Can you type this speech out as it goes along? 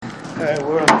Alright,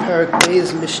 we're on Parak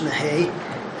Beis Mishnah Hay,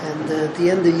 and at the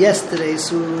end of yesterday,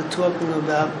 so we were talking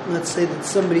about, let's say that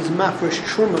somebody's mafresh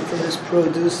truma for his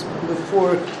produce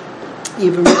before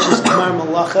even reaches Kamar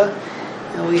Malacha,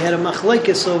 and we had a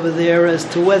machlekes over there as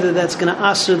to whether that's going to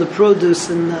aser the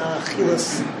produce in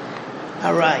Chilas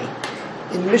Arai.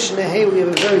 In Mishnah Hay we have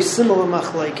a very similar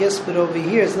machlekes, but over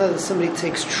here it's not that somebody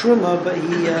takes truma, but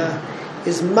he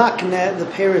is makneh the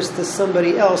paris to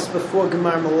somebody else before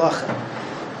Gemar Malacha.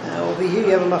 Over here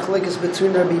you have a machlekes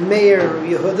between Rabbi Meir and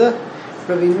Rabbi Yehuda.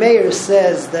 Rabbi Meir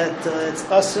says that it's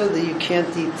aser, that you can't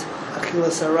eat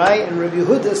achilas arai, and Rabbi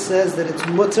Yehuda says that it's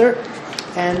mutter,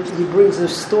 and he brings a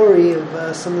story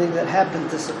of something that happened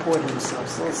to support himself.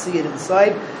 So let's see it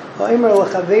inside. Ha'imar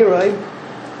l'chaveiroi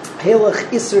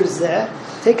helach iser zeh,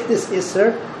 take this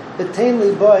iser, v'tein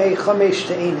li ba'ei chamesh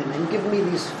te'enim, and give me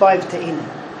these 5 te'enim.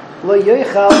 Lo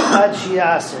yoichal ad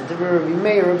shi'aser. The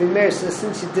Rabbi Meir says,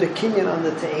 since you did a kinyan on the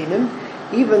te'enim,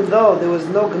 even though there was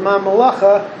no gemar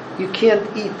malacha, you can't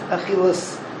eat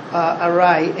achilas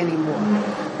arai anymore.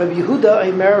 Rabbi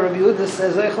Yehuda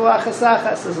says, oichal achas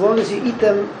achas, as long as you eat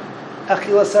them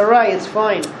achilas arai, it's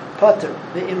fine. Pater.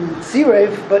 Ve'im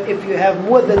tzirev, but if you have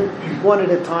more than one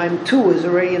at a time, 2 is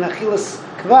already an achilas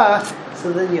kva,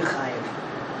 so then you're chayiv.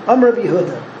 Rabbi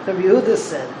Yehuda. Rabbi Yehuda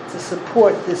said, to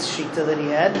support this shita that he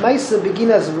had, Maisa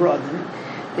beginas v'radim,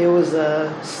 there was a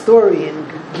story in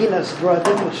Ginas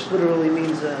V'radim, which literally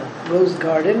means a rose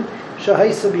garden,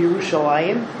 Shahaisa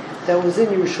b'Yerushalayim, that was in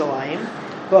Yerushalayim,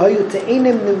 V'hayu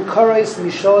te'enim nimkarais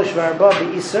mishalish v'arba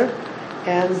b'iser,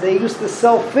 and they used to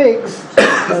sell figs,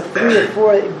 3 or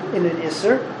 4 in an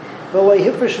iser,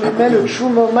 V'layhifresh mimenu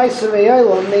truma meiser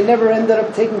ve'aylam, they never ended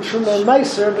up taking truma and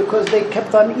meiser because they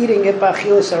kept on eating it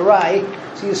b'achilas arai.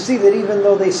 So you see that even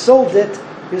though they sold it,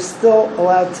 you're still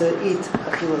allowed to eat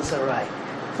achilas arai.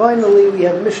 Finally, we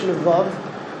have Mishnah Vav.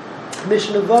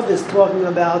 Mishnah Vav is talking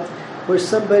about where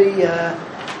somebody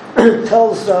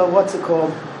tells what's it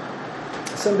called?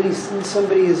 Somebody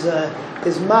is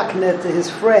maknet to his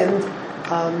friend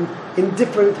in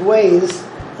different ways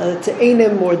to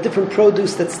einim or different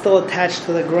produce that's still attached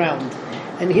to the ground.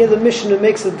 And here the Mishnah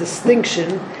makes a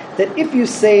distinction that if you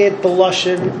say it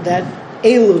b'lashon that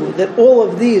elu, that all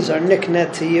of these are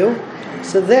niknet to you,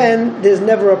 so then there's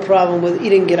never a problem with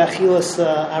eating achilas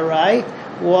arai.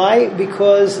 Why?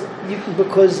 Because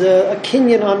a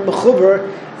kinyan on mechuber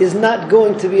is not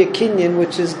going to be a kinyan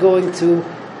which is going to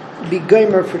be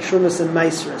gomer for trumas and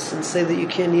maisras, and say that you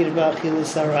can't eat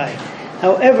achilas arai.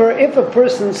 However, if a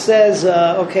person says,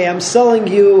 okay, I'm selling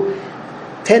you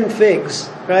 10 figs,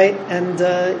 right? And,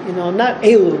 not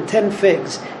elu, 10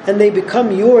 figs, and they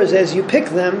become yours as you pick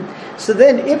them, so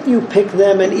then if you pick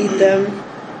them and eat them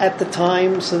at the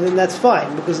time, so then that's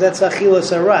fine, because that's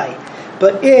achilas arai.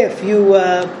 But if you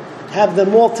have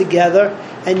them all together,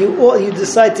 and you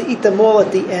decide to eat them all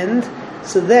at the end,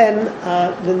 so then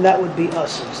that would be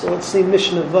asur. So let's see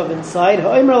Mishnah Vav inside.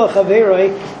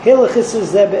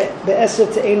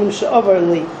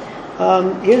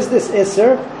 Here's this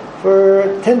iser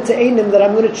for 10 te'enim that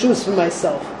I'm going to choose for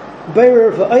myself.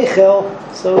 Beirer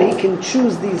v'oichel, so he can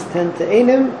choose these 10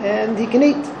 te'enim and he can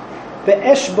eat.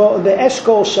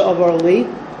 Be'eshkol she'avar li,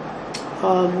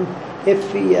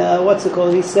 if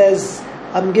he, he says,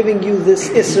 I'm giving you this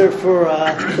iser for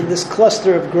this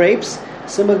cluster of grapes,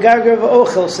 so magarger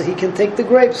v'ochel, so he can take the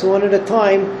grapes one at a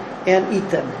time and eat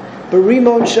them.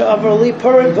 Be'rimon she'avar li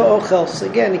pared v'ochel, so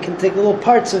again, he can take little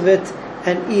parts of it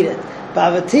and eat it.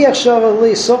 Ba'avatiach she'avar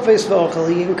li sofes v'ochel,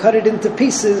 he can cut it into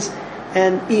pieces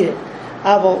and eat it.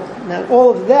 Now all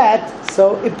of that,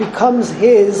 so it becomes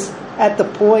his at the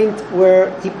point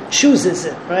where he chooses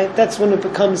it, right? That's when it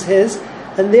becomes his,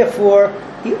 and therefore,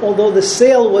 although the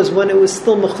sale was when it was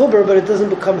still mechuber, but it doesn't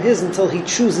become his until he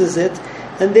chooses it,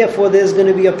 and therefore there's going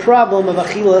to be a problem of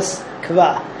achilas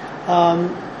kva.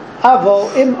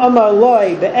 Aval im amar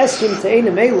loy be'esrim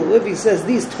te'enim elu, if he says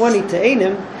these 20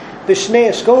 te'enim, b'shnei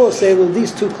eshkolos elu,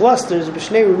 these 2 clusters,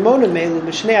 b'shnei rumonim elu,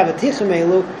 b'shnei avatichim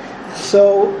elu,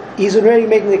 so he's already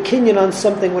making a kinyan on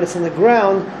something when it's on the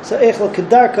ground. So echel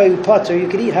kedarka you pater, you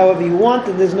can eat however you want,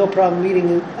 and there's no problem eating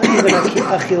even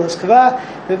achilas kva.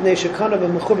 Mivnei shekana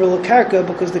b'mechuber lekarka,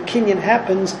 because the kinyan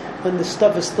happens when the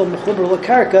stuff is still mechuber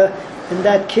lekarka, and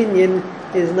that kinyan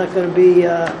is not going to be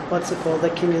that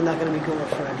kinyan is not going to be good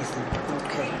for anything.